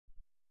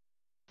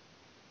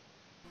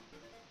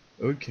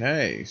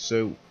Okay,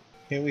 so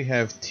here we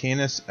have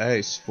Tennis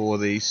Ace for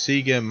the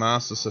Sega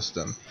Master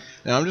System.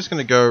 Now I'm just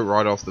going to go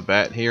right off the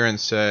bat here and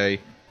say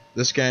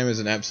this game is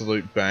an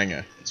absolute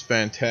banger. It's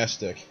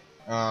fantastic.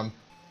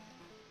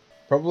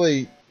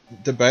 Probably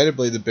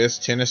debatably the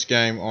best tennis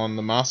game on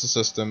the Master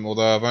System,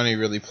 although I've only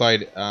really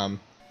played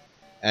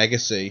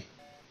Agassi.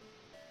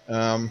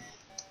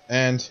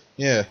 And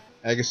yeah,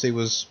 Agassi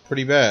was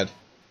pretty bad.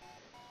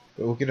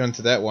 But we'll get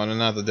into that one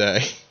another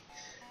day.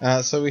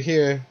 So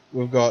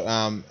we've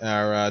got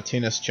our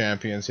tennis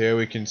champions here.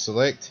 We can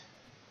select.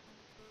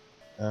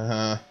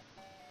 Yeah,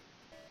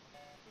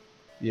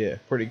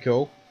 pretty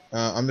cool.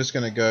 I'm just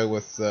gonna go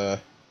with. I'll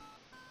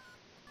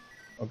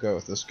go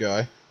with this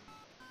guy.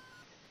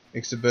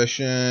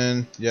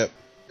 Exhibition. Yep,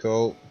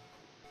 cool.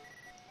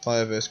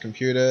 Player versus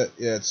computer.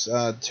 Yeah, it's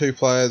 2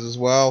 players as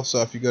well.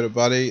 So if you got a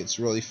buddy, it's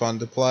really fun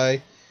to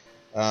play.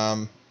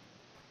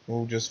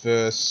 We'll just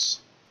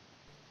verse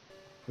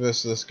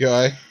this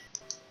guy.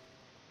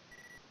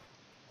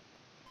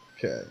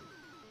 Okay.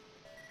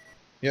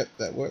 Yep,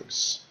 that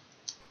works.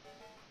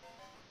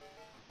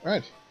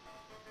 Right.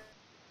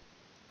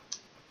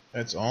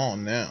 It's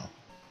on now.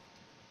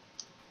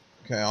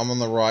 Okay, I'm on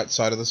the right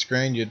side of the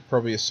screen. You'd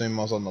probably assume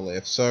I was on the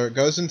left. So it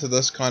goes into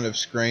this kind of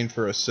screen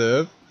for a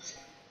serve.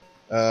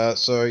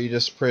 So you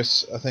just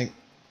press, I think,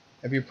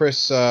 if you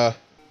press 1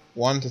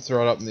 to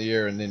throw it up in the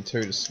air and then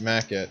 2 to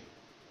smack it,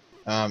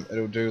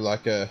 it'll do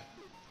like a...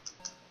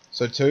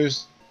 So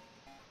two's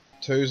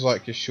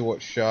like your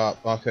short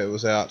sharp. Okay, it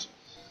was out.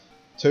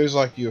 2's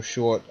like your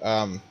short.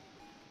 Oh,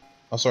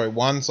 sorry.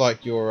 1's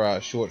like your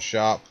short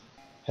sharp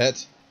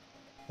hit,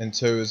 and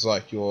 2 is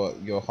like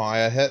your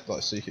higher hit.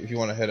 Like, so if you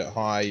want to hit it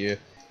high, you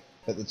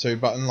hit the 2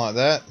 button like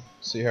that.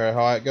 See how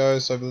high it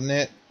goes over the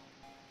net.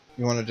 If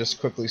you want to just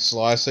quickly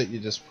slice it, you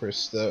just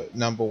press the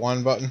number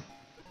 1 button.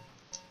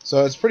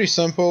 So it's pretty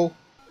simple.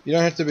 You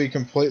don't have to be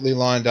completely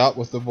lined up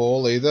with the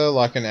ball either.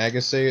 Like in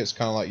Agassi, it's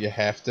kind of like you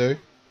have to.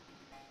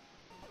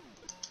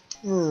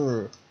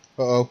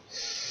 Uh-oh.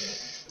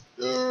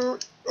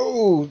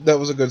 Oh, that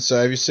was a good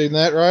save. You seen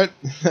that, right?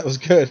 That was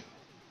good.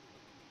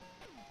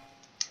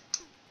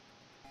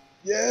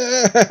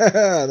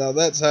 Yeah! Now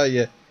that's how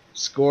you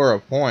score a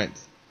point.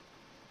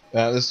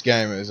 This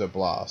game is a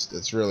blast.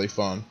 It's really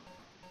fun.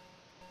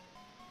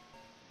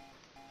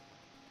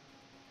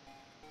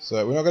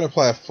 So we're not going to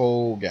play a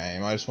full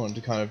game. I just wanted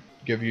to kind of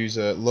give you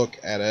a look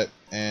at it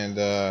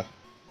and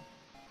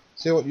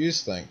see what you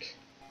think.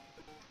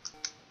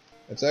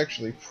 It's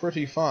actually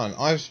pretty fun.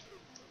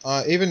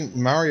 Even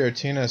Mario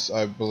Tennis,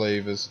 I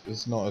believe,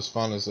 is not as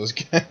fun as this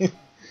game,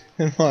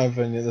 in my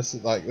opinion. This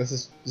is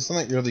there's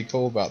something really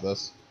cool about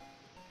this.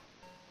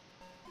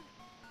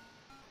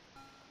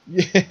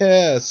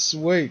 Yeah,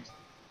 sweet.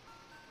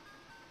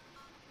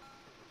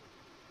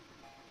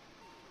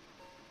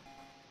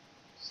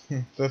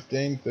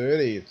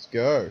 $15.30. Let's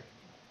go.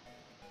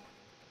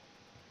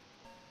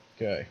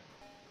 Okay,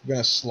 we're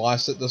gonna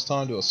slice it this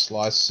time. Do a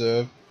slice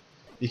serve.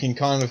 You can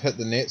kind of hit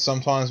the net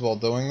sometimes while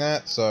doing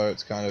that, so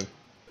it's kind of,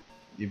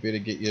 you better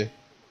get your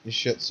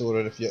shit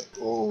sorted if you...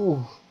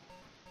 Ooh.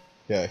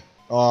 Okay.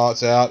 Oh,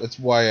 it's out. It's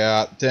way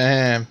out.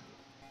 Damn.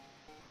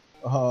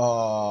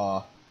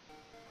 Oh.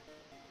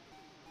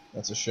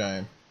 That's a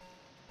shame.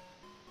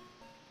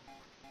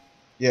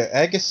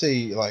 Yeah,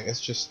 Agassi, like, it's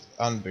just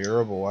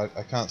unbearable.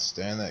 I can't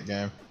stand that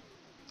game.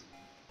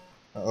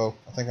 Uh-oh.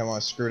 I think I might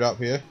have screwed up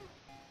here.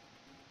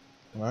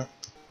 No.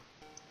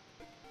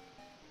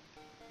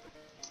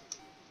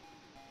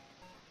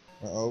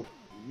 Uh-oh.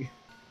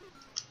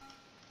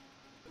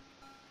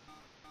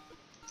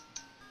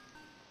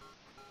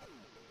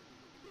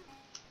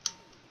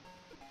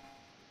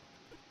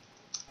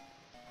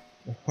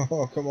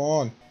 Oh, come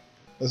on.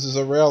 This is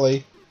a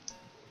rally.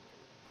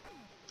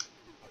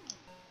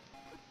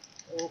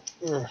 Oh,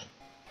 ugh.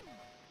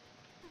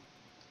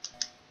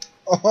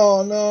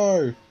 Oh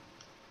no!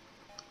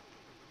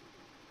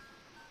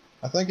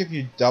 I think if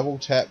you double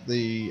tap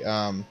the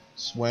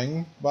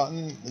swing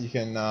button, you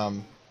can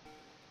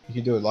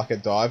do it like a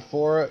dive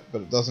for it,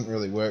 but it doesn't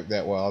really work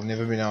that well. I've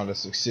never been able to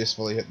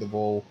successfully hit the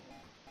ball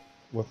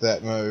with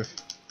that move.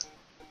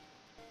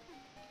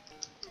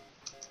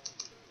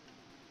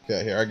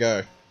 Okay, here I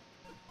go.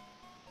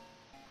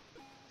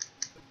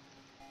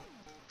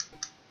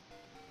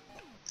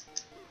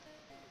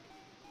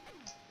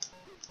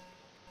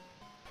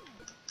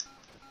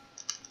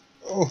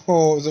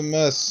 Oh, it was a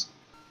miss.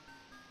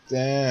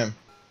 Damn.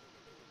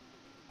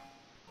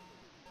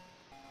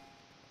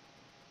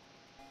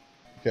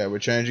 Okay, we're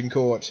changing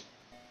court.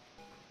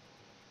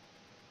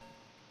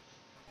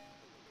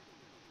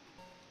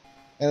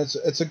 And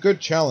it's a good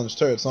challenge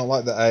too. It's not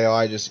like the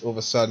AI just all of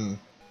a sudden,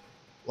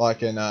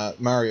 like in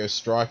Mario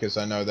Strikers,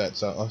 I know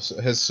that's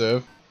his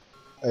serve.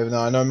 Even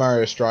though I know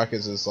Mario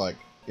Strikers is like,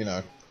 you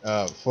know,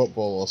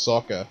 football or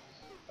soccer.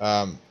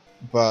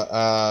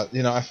 But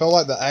you know, I feel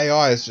like the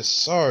AI is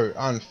just so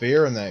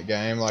unfair in that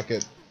game. Like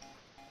it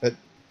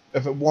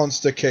if it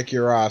wants to kick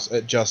your ass,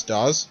 it just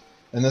does.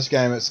 In this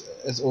game,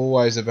 it's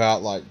always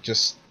about like,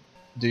 just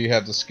do you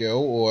have the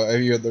skill, or are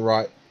you in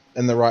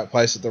the right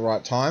place at the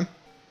right time?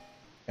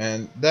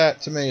 and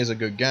that to me is a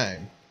good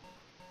game.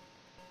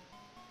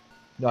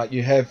 Like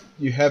you have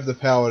the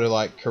power to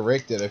like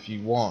correct it if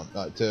you want,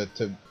 like to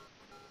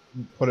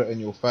put it in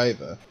your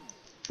favor,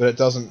 but it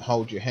doesn't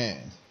hold your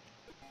hand,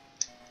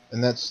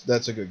 and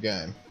that's a good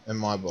game in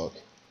my book.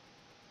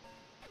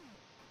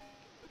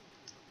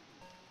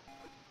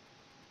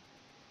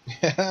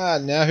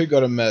 Now who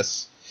got a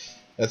miss?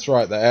 That's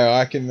right, the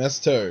AI can miss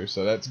too,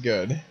 so that's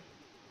good.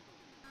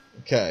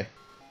 Okay.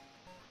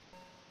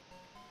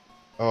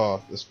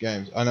 Oh, this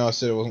game. I know I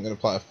said I wasn't going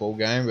to play a full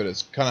game, but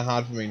it's kind of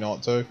hard for me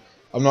not to.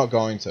 I'm not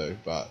going to,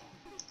 but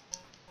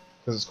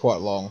because it's quite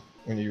long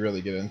when you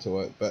really get into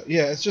it. But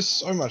yeah, it's just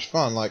so much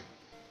fun. Like,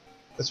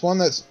 it's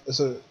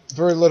a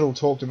very little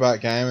talked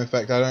about game. In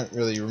fact, I don't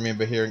really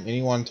remember hearing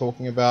anyone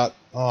talking about.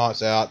 Oh,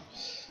 it's out.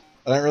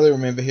 I don't really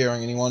remember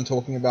hearing anyone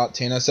talking about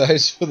Tennis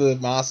Ace for the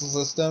Master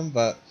System.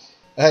 But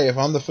hey, if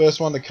I'm the first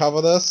one to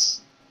cover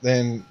this,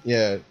 then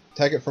yeah,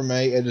 take it from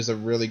me. It is a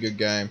really good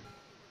game.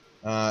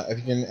 If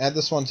you can add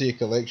this one to your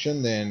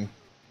collection, then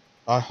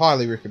I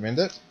highly recommend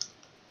it.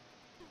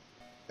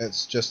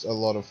 It's just a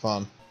lot of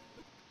fun.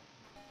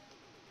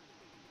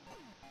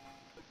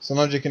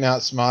 Sometimes you can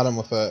outsmart him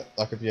with it,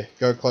 like if you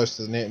go close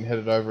to the net and hit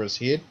it over his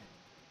head,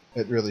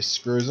 it really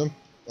screws him.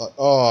 Like,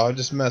 oh, I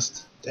just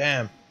missed.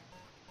 Damn.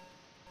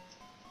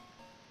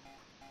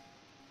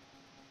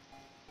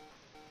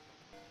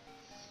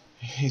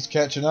 He's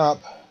catching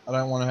up. I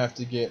don't want to have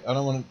to get, I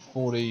don't want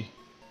 40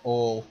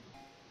 all.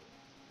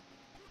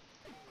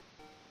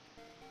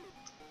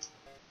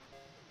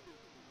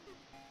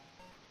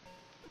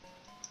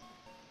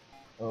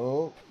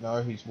 Oh,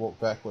 no, he's walked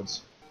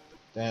backwards.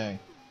 Dang.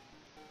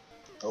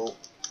 Oh.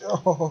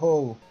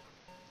 Oh.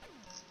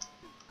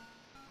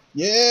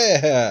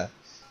 Yeah.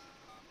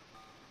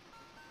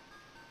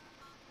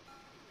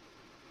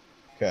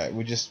 Okay,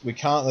 we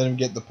can't let him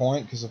get the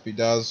point, because if he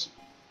does,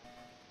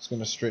 it's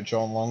going to stretch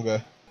on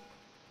longer.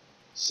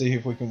 See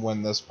if we can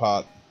win this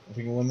part. If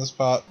we can win this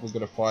part, we've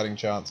got a fighting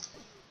chance.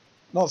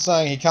 Not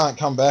saying he can't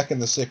come back in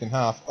the second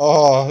half.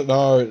 Oh,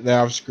 no,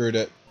 now I've screwed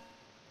it.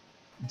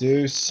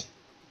 Deuce.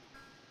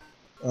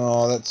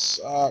 Oh, that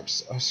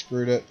sucks. I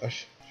screwed it. I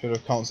should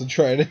have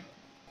concentrated.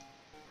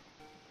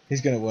 He's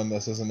going to win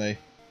this, isn't he?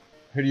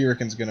 Who do you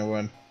reckon's going to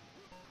win?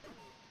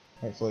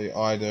 Hopefully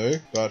I do,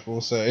 but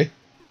we'll see.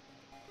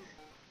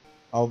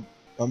 I'm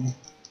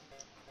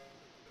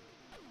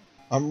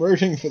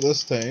rooting for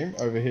this team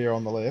over here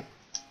on the left.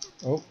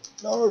 Oh,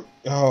 no!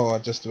 Oh, I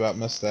just about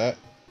missed that.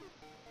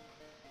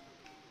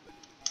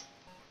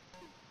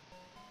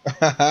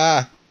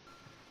 Haha!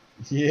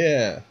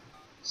 Yeah!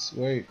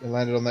 Sweet, it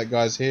landed on that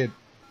guy's head.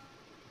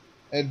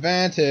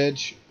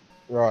 Advantage!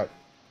 Right.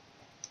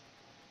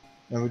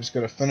 Now we just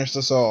gotta finish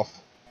this off.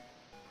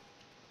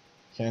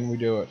 Can we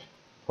do it?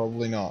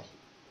 Probably not.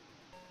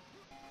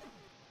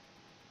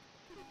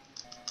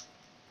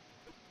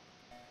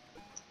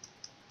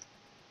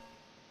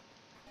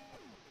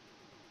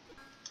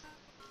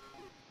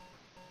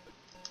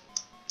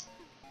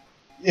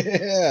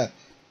 Yeah!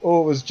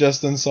 Oh, it was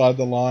just inside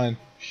the line.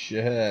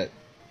 Shit.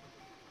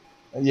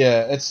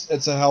 Yeah,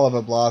 it's a hell of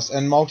a blast,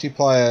 and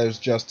multiplayer is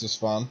just as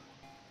fun.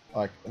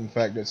 Like, in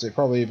fact, it's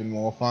probably even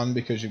more fun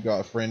because you've got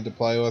a friend to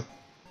play with.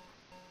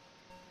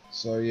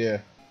 So yeah,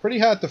 pretty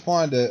hard to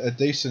find a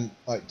decent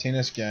like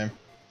tennis game.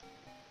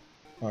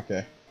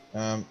 Okay,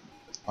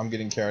 I'm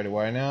getting carried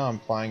away now. I'm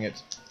playing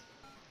it,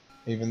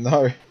 even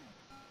though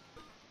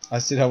I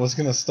said I was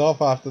gonna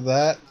stop after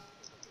that.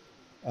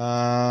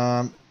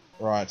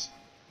 Right,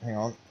 hang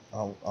on.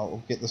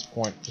 I'll get this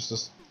point.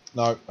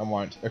 No, I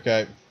won't.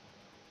 Okay,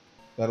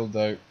 that'll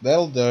do.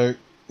 That'll do.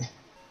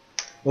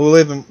 We'll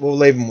leave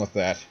him with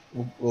that.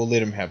 We'll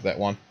let him have that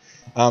one.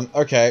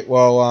 Okay,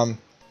 well,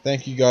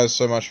 thank you guys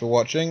so much for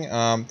watching.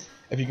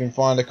 If you can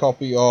find a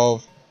copy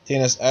of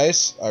Tennis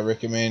Ace, I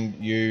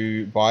recommend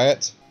you buy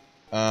it.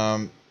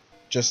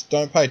 Just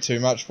don't pay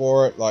too much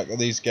for it. Like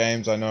these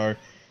games, I know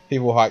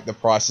people hike the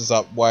prices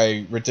up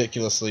way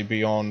ridiculously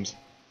beyond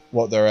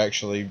what they're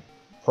actually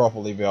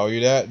properly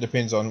valued at. It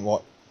depends on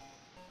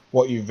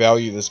what you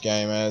value this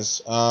game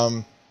as.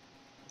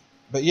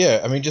 But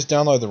yeah, I mean, just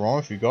download the ROM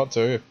if you've got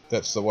to, if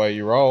that's the way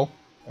you roll.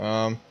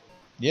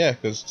 Yeah,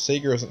 because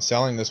Sega isn't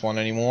selling this one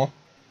anymore.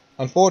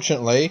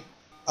 Unfortunately,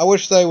 I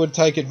wish they would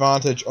take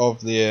advantage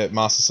of their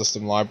Master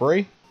System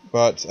library,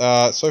 but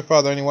so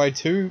far the only way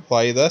to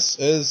play this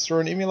is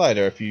through an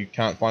emulator if you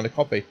can't find a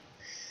copy.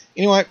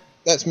 Anyway,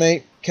 that's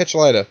me. Catch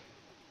you later.